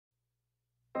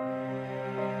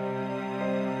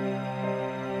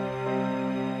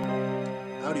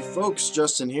Howdy folks,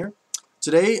 Justin here.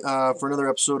 Today, for another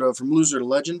episode of From Loser to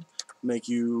Legend, make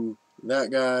you that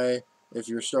guy if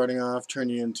you're starting off, turn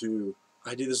you into,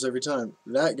 I do this every time,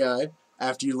 that guy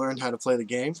after you learn how to play the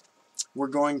game. We're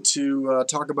going to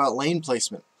talk about lane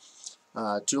placement.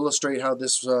 To illustrate how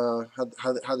this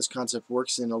how this concept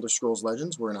works in Elder Scrolls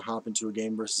Legends, we're going to hop into a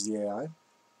game versus the AI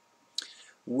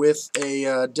with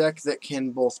a deck that can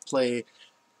both play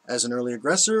as an early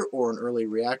aggressor or an early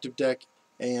reactive deck,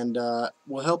 and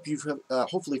will help you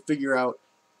hopefully figure out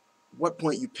what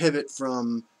point you pivot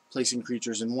from placing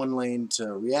creatures in one lane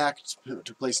to react,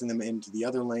 to placing them into the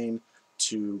other lane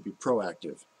to be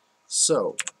proactive.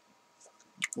 So,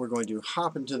 we're going to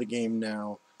hop into the game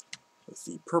now with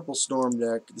the Purple Storm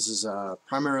deck. This is a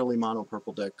primarily mono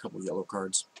purple deck, a couple yellow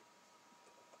cards.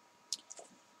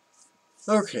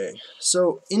 Okay,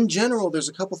 so in general, there's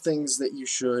a couple things that you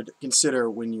should consider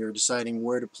when you're deciding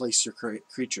where to place your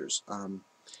creatures.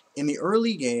 In the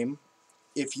early game,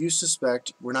 if you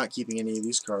suspect, we're not keeping any of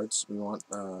these cards, we want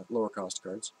lower cost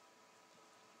cards.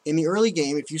 In the early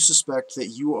game, if you suspect that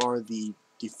you are the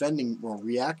defending or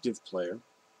reactive player,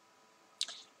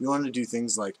 you want to do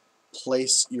things like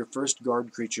place your first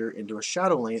guard creature into a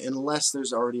shadow lane unless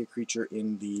there's already a creature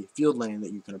in the field lane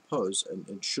that you can oppose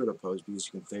and should oppose because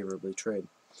you can favorably trade.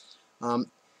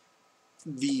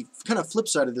 The kind of flip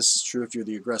side of this is true if you're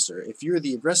the aggressor. If you're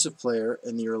the aggressive player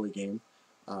in the early game,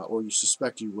 or you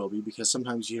suspect you will be because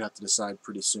sometimes you have to decide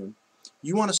pretty soon,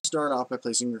 you want to start off by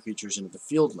placing your creatures into the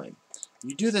field lane.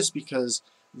 You do this because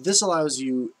this allows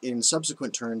you in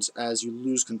subsequent turns, as you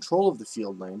lose control of the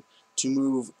field lane, to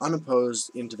move unopposed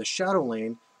into the shadow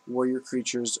lane where your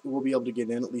creatures will be able to get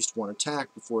in at least one attack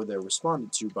before they're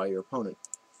responded to by your opponent.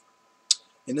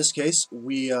 In this case,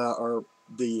 we are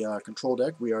the control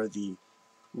deck, we are the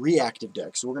reactive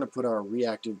deck, so we're going to put our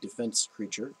reactive defense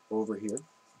creature over here.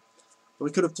 We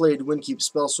could have played Windkeep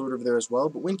Spellsword over there as well,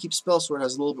 but Windkeep Spellsword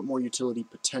has a little bit more utility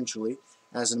potentially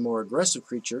as a more aggressive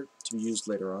creature to be used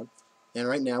later on, and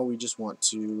right now we just want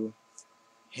to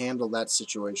handle that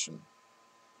situation.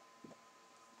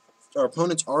 Our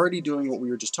opponent's already doing what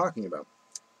we were just talking about.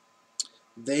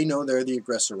 They know they're the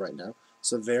aggressor right now,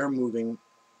 so they're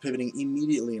pivoting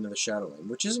immediately into the shadow lane,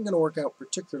 which isn't going to work out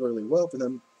particularly well for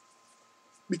them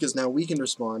because now we can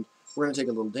respond. We're going to take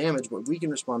a little damage, but we can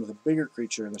respond with a bigger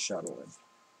creature in the shadow lane.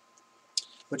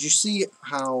 But you see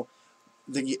how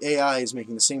the AI is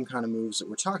making the same kind of moves that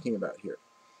we're talking about here.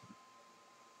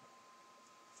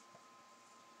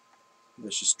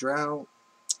 Vicious Drow.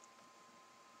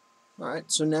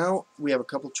 Alright, so now we have a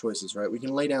couple choices, right? We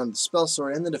can lay down the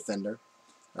Spellsword and the Defender,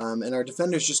 and our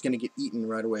Defender is just going to get eaten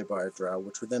right away by our Drow,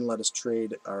 which would then let us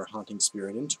trade our Haunting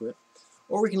Spirit into it.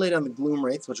 Or we can lay down the Gloom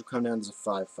Wraith, which will come down as a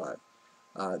 5/5.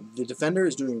 The Defender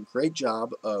is doing a great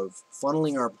job of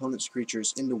funneling our opponent's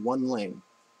creatures into one lane,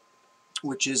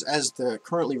 which is, as the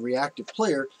currently reactive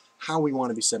player, how we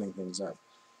want to be setting things up.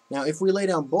 Now, if we lay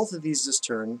down both of these this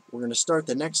turn, we're going to start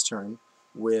the next turn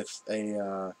with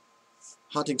a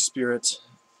Haunting Spirit,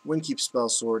 Windkeep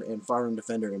Spellsword, and Firearm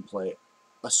Defender in play,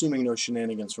 assuming no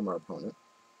shenanigans from our opponent.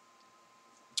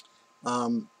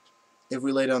 If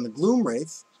we lay down the Gloom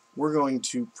Wraith, we're going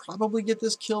to probably get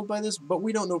this killed by this, but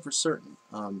we don't know for certain.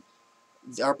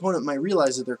 Our opponent might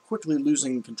realize that they're quickly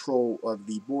losing control of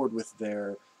the board with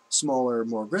their smaller,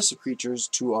 more aggressive creatures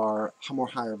to our more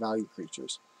higher value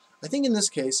creatures. I think in this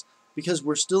case, because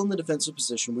we're still in the defensive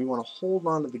position, we want to hold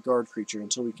on to the guard creature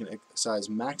until we can exercise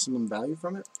maximum value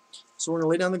from it. So we're going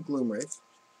to lay down the Gloom Wraith.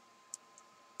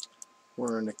 We're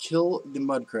going to kill the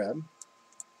Mud Crab,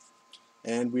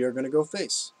 and we are going to go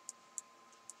face.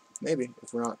 Maybe,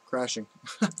 if we're not crashing.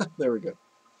 There we go.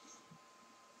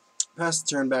 Pass the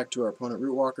turn back to our opponent,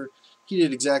 Rootwalker. He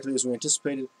did exactly as we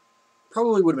anticipated.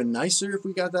 Probably would have been nicer if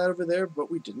we got that over there, but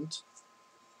we didn't.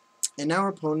 And now our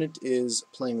opponent is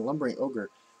playing Lumbering Ogre,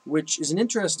 which is an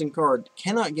interesting card,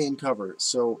 cannot gain cover,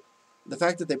 so the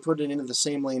fact that they put it into the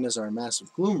same lane as our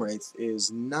massive Gloom Wraith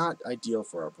is not ideal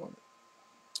for our opponent.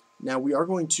 Now we are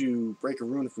going to break a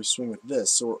rune if we swing with this,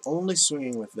 so we're only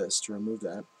swinging with this to remove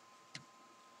that.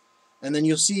 And then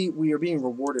you'll see we are being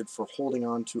rewarded for holding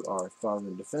on to our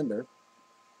Firearm Defender.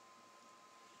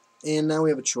 And now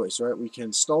we have a choice, right? We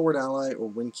can Stalwart Ally or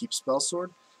Windkeep Spellsword.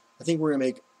 I think we're going to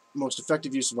make most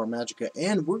effective use of our Magicka,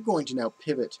 and we're going to now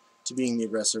pivot to being the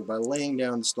aggressor by laying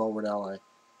down the Stalwart Ally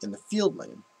in the field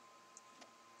lane.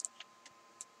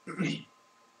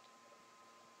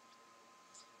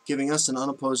 Giving us an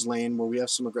unopposed lane where we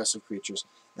have some aggressive creatures.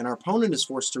 And our opponent is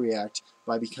forced to react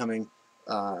by becoming,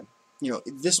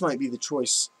 this might be the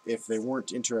choice if they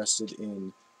weren't interested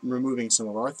in removing some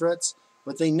of our threats,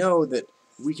 but they know that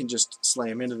we can just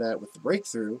slam into that with the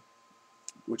breakthrough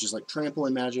which is like trample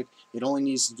in Magic. It only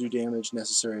needs to do damage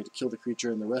necessary to kill the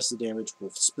creature, and the rest of the damage will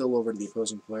spill over to the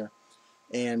opposing player.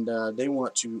 And they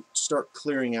want to start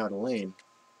clearing out a lane.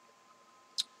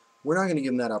 We're not going to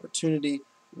give them that opportunity.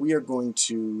 We are going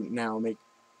to now make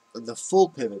the full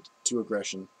pivot to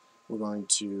aggression. We're going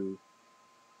to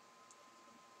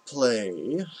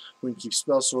play Windkeep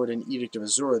Spellsword and Edict of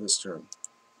Azura this turn.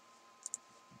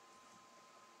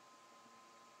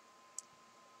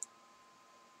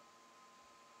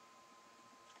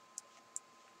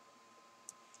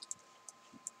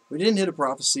 We didn't hit a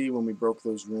prophecy when we broke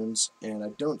those runes, and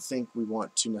I don't think we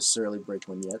want to necessarily break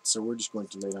one yet, so we're just going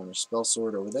to lay down our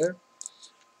Spellsword over there.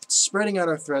 Spreading out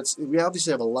our threats, we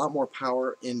obviously have a lot more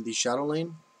power in the Shadow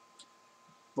Lane,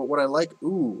 but what I like,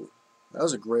 ooh, that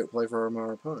was a great play for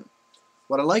our opponent.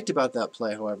 What I liked about that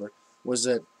play, however, was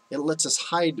that it lets us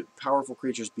hide powerful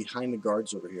creatures behind the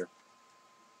guards over here,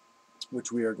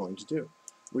 which we are going to do.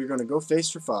 We're going to go face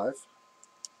for 5,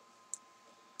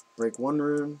 break 1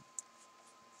 rune,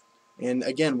 and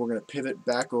again, we're going to pivot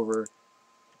back over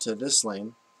to this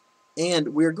lane. And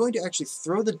we're going to actually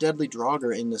throw the Deadly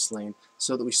Draugr in this lane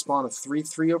so that we spawn a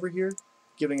 3/3 over here,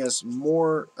 giving us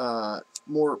more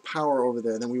power over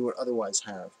there than we would otherwise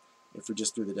have if we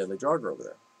just threw the Deadly Draugr over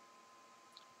there.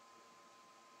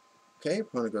 Okay,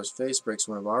 opponent goes face, breaks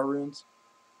one of our runes.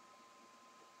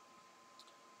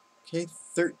 Okay,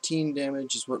 13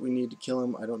 damage is what we need to kill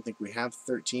him. I don't think we have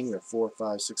 13. We have 4,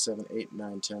 5, 6, 7, 8,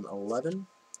 9, 10, 11.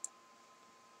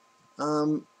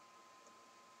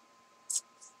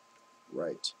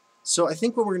 Right. So I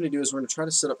think what we're going to do is we're going to try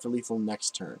to set up for lethal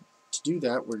next turn. To do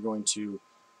that, we're going to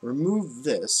remove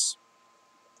this,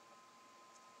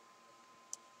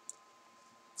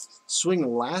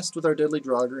 swing last with our Deadly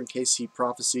Draugr in case he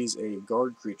prophesies a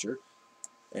guard creature,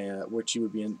 which he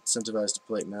would be incentivized to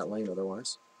play in that lane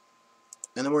otherwise.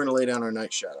 And then we're going to lay down our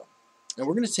Night Shadow. And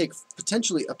we're going to take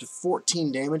potentially up to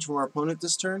 14 damage from our opponent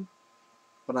this turn,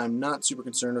 but I'm not super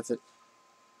concerned with it.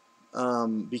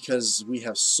 Because we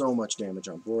have so much damage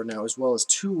on board now, as well as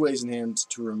 2 ways in hand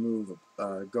to remove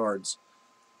guards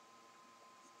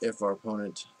if our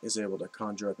opponent is able to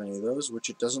conjure up any of those, which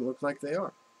it doesn't look like they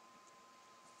are.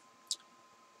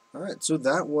 Alright, so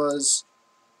that was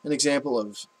an example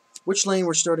of which lane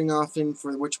we're starting off in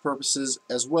for which purposes,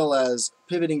 as well as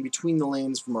pivoting between the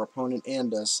lanes from our opponent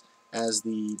and us as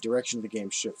the direction of the game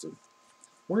shifted.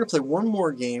 We're going to play one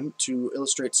more game to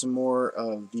illustrate some more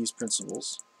of these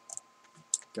principles.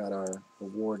 Got our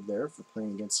award there for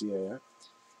playing against the AI.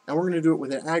 And we're going to do it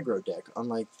with an aggro deck,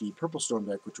 unlike the Purple Storm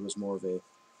deck, which was more of a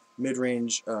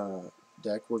mid-range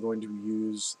deck. We're going to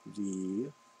use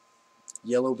the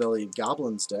Yellow-Bellied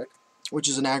Goblins deck, which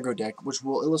is an aggro deck, which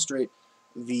will illustrate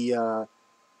the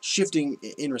shifting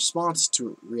in response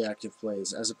to reactive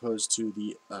plays, as opposed to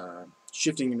the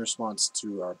shifting in response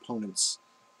to our opponent's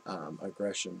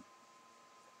aggression.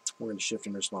 We're going to shift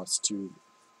in response to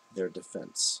their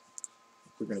defense.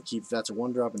 We're going to keep that's a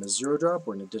 1-drop and a 0-drop.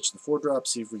 We're going to ditch the 4-drop,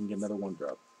 see if we can get another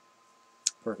 1-drop.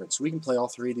 Perfect. So we can play all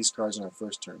 3 of these cards on our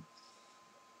first turn.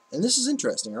 And this is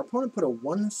interesting. Our opponent put a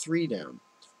 1/3 down.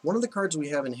 One of the cards we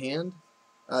have in hand,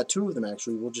 2 of them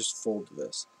actually, will just fold to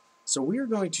this. So we are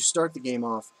going to start the game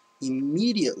off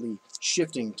immediately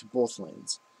shifting to both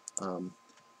lanes.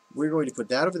 We're going to put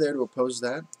that over there to oppose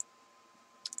that.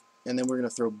 And then we're going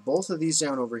to throw both of these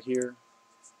down over here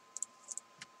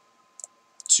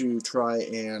to try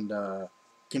and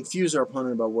confuse our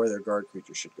opponent about where their guard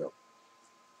creature should go.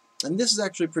 And this is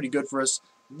actually pretty good for us.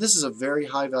 This is a very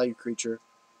high value creature,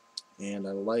 and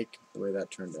I like the way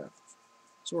that turned out.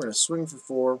 So we're going to swing for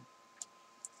 4.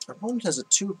 Our opponent has a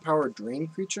 2-power drain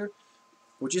creature,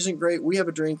 which isn't great. We have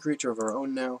a drain creature of our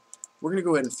own now. We're going to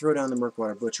go ahead and throw down the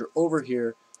Murkwater Butcher over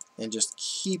here and just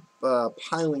keep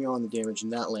piling on the damage in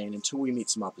that lane until we meet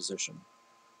some opposition.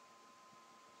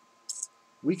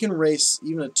 We can race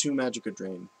even a 2 Magicka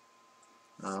Drain.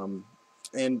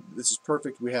 And this is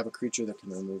perfect. We have a creature that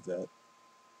can remove that.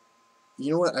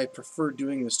 You know what I prefer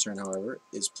doing this turn, however,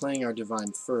 is playing our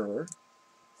Divine Fervor,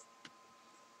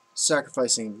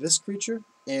 sacrificing this creature,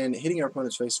 and hitting our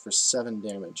opponent's face for 7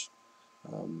 damage.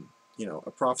 You know,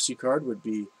 a Prophecy card would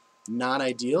be not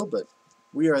ideal, but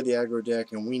we are the aggro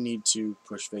deck, and we need to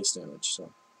push face damage. So,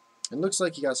 it looks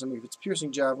like you got something. If it's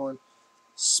Piercing Javelin,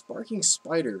 Sparking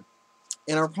Spider.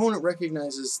 And our opponent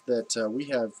recognizes that we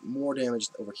have more damage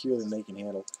over here than they can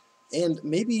handle, and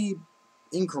maybe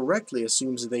incorrectly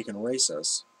assumes that they can race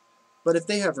us. But if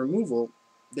they have removal,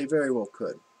 they very well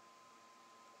could.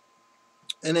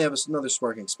 And they have another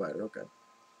Sparking Spider, okay.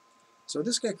 So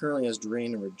this guy currently has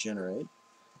Drain and Regenerate.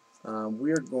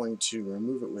 We are going to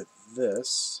remove it with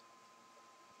this,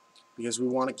 because we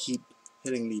want to keep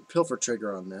hitting the pilfer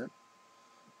trigger on that.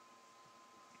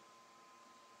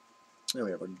 Then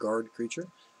we have a guard creature.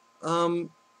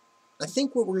 I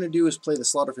think what we're going to do is play the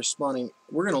slaughterfish spawning.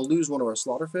 We're going to lose one of our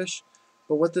slaughterfish,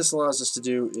 but what this allows us to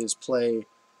do is play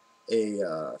a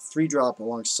 3-drop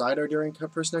alongside our Daring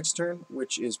Cutpurse next turn,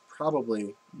 which is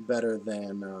probably better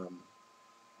than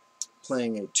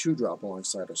playing a 2-drop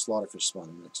alongside our slaughterfish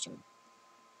spawning next turn.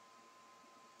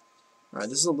 Alright,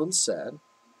 this is a little sad.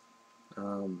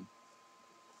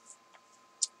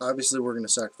 Obviously we're going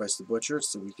to sacrifice the Butcher.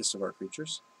 It's the weakest of our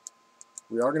creatures.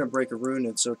 We are going to break a rune,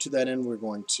 and so to that end we're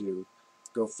going to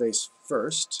go face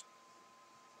first.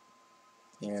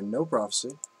 And no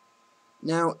prophecy.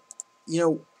 Now, you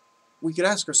know, we could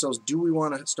ask ourselves, do we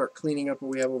want to start cleaning up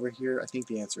what we have over here? I think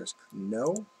the answer is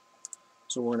no.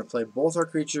 So we're going to play both our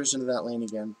creatures into that lane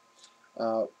again.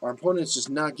 Our opponent is just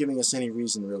not giving us any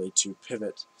reason really to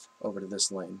pivot over to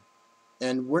this lane.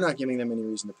 And we're not giving them any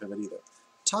reason to pivot either.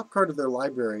 Top card of their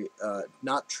library,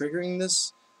 not triggering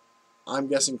this, I'm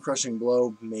guessing Crushing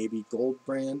Blow, maybe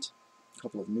Goldbrand, a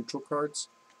couple of neutral cards.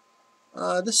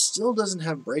 This still doesn't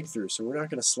have Breakthrough, so we're not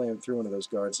going to slam through one of those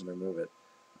guards and remove it.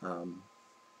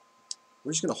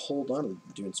 We're just going to hold on to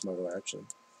the Dune Smuggler, actually.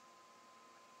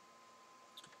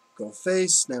 Go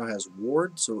face, now has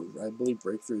Ward, so I believe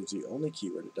Breakthrough is the only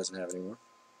keyword it doesn't have anymore.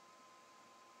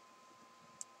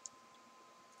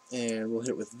 And we'll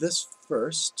hit with this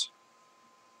first.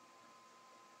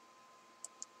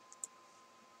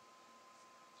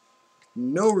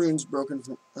 No runes broken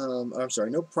from, I'm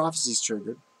sorry, no prophecies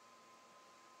triggered.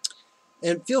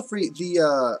 And feel free,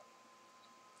 I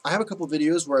have a couple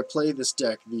videos where I play this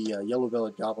deck, the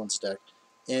Yellow-Bellied Goblins deck,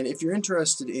 and if you're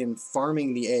interested in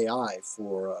farming the AI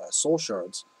for soul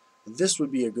shards, this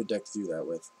would be a good deck to do that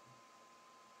with,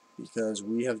 because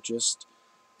we have just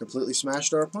completely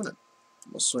smashed our opponent.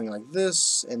 We'll swing like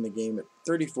this, end the game at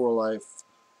 34 life,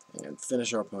 and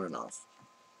finish our opponent off.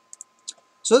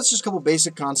 So that's just a couple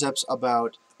basic concepts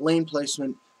about lane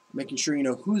placement, making sure you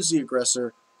know who's the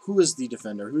aggressor, who is the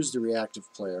defender, who's the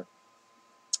reactive player.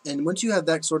 And once you have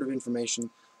that sort of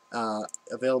information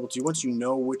available to you, once you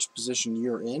know which position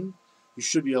you're in, you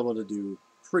should be able to do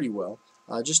pretty well.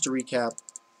 Just to recap,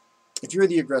 if you're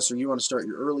the aggressor, you want to start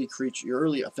your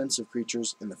early offensive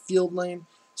creatures in the field lane,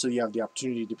 so you have the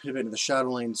opportunity to pivot into the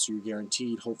shadow lane, so you're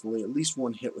guaranteed, hopefully, at least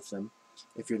one hit with them.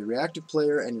 If you're the reactive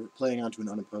player and you're playing onto an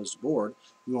unopposed board,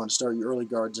 you want to start your early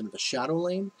guards into the shadow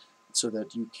lane, so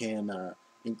that you can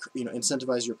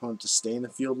incentivize your opponent to stay in the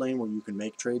field lane where you can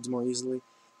make trades more easily.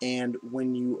 And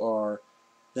when you are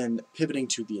then pivoting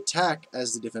to the attack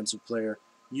as the defensive player,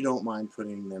 you don't mind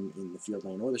putting them in the field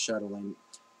lane or the shadow lane.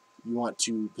 You want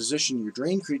to position your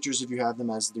drain creatures, if you have them,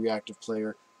 as the reactive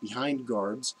player behind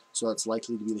guards, so that's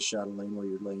likely to be the shadow lane where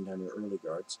you're laying down your early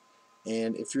guards.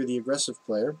 And if you're the aggressive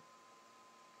player,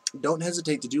 don't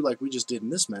hesitate to do like we just did in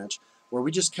this match, where we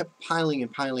just kept piling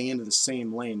and piling into the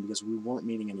same lane because we weren't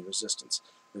meeting any resistance.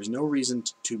 There's no reason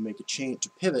to make a change, to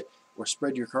pivot, or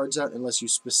spread your cards out unless you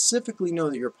specifically know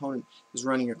that your opponent is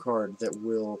running a card that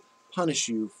will punish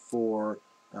you for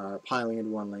piling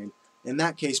into one lane. In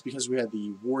that case, because we had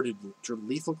the warded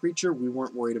lethal creature, we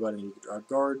weren't worried about any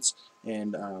guards,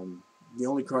 and the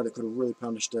only card that could have really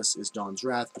punished us is Dawn's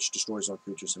Wrath, which destroys all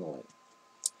creatures in a lane.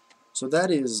 So that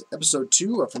is episode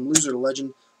 2 From Loser to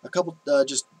Legend. A couple,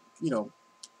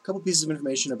 couple pieces of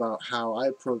information about how I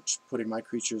approach putting my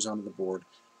creatures onto the board.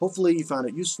 Hopefully you found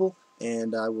it useful,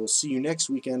 and I will see you next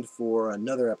weekend for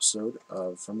another episode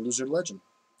of From Loser to Legend.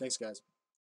 Thanks, guys.